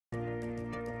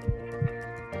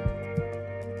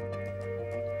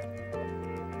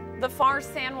The FAR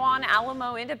San Juan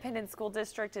Alamo Independent School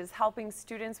District is helping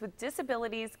students with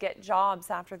disabilities get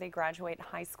jobs after they graduate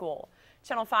high school.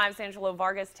 Channel 5's Angelo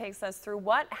Vargas takes us through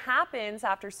what happens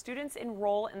after students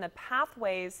enroll in the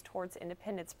Pathways Towards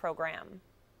Independence program.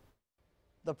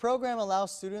 The program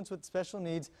allows students with special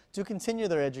needs to continue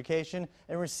their education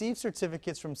and receive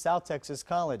certificates from South Texas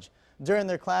College. During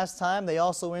their class time, they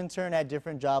also intern at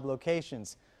different job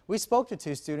locations. We spoke to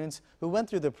two students who went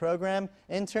through the program,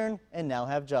 interned, and now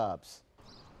have jobs.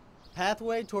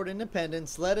 Pathway Toward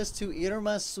Independence led us to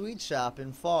Irma's Sweet Shop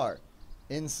in FAR.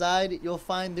 Inside, you'll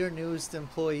find their newest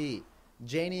employee,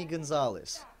 Janie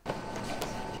Gonzalez.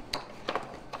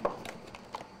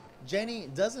 Jenny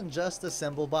doesn't just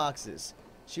assemble boxes.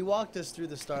 She walked us through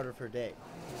the start of her day.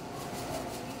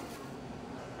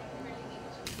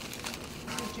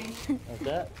 Like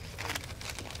that?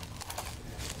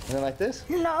 And then like this?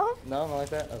 No. No, not like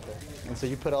that? Okay. And so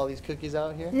you put all these cookies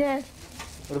out here? Yes.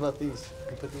 What about these?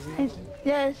 You put these in?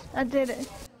 Yes, I did it.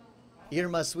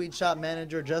 Irma's Sweet Shop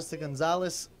manager, Justin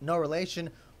Gonzalez, no relation,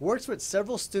 works with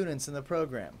several students in the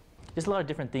program. There's a lot of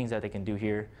different things that they can do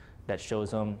here that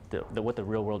shows them what the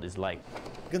real world is like.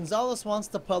 Gonzalez wants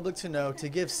the public to know to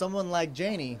give someone like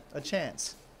Janie a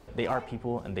chance. They are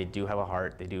people and they do have a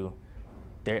heart.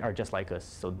 They are just like us,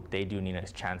 so they do need a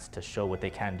chance to show what they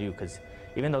can do, because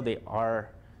even though they are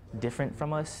different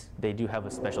from us, they do have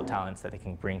a special talents that they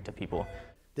can bring to people.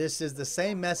 This is the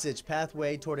same message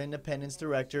Pathway Toward Independence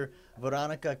Director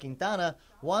Veronica Quintana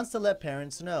wants to let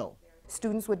parents know.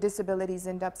 Students with disabilities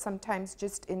end up sometimes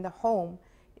just in the home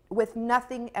with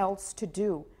nothing else to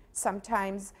do.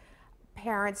 Sometimes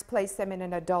parents place them in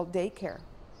an adult daycare.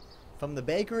 From the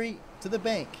bakery to the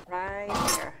bank. Right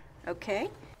here, okay?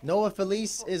 Noah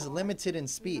Felice is limited in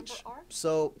speech,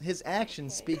 so his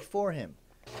actions speak for him.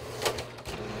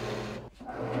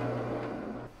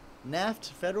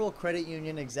 NAFT Federal Credit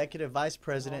Union Executive Vice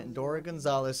President Dora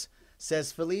Gonzalez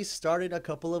says Felice started a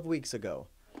couple of weeks ago.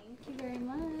 Thank you very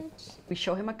much. We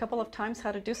show him a couple of times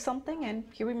how to do something, and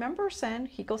he remembers, and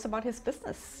he goes about his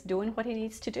business, doing what he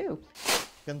needs to do.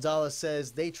 Gonzalez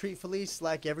says they treat Felice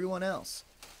like everyone else.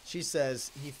 She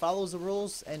says he follows the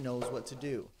rules and knows what to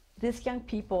do. These young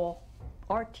people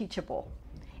are teachable,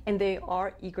 and they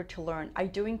are eager to learn. I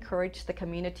do encourage the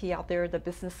community out there, the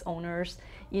business owners,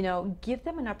 give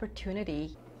them an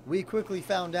opportunity. We quickly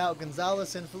found out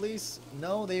Gonzalez and Felice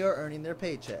know they are earning their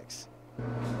paychecks.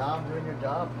 Now I'm doing your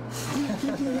job. You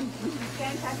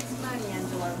can't have his money,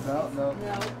 Angelo. No. No.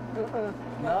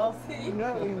 No?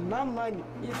 No, my money.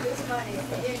 It's his money,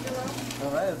 Angelo.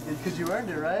 All right, that's good, because you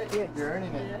earned it, right? Yes. You're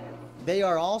earning it. Yeah. They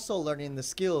are also learning the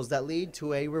skills that lead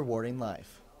to a rewarding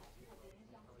life.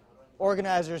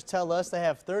 Organizers tell us they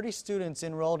have 30 students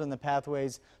enrolled in the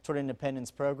Pathways Toward Independence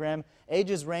program.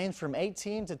 Ages range from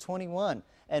 18 to 21,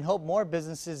 and hope more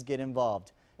businesses get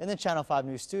involved. In the Channel 5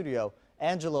 News studio,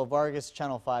 Angelo Vargas,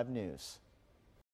 Channel 5 News.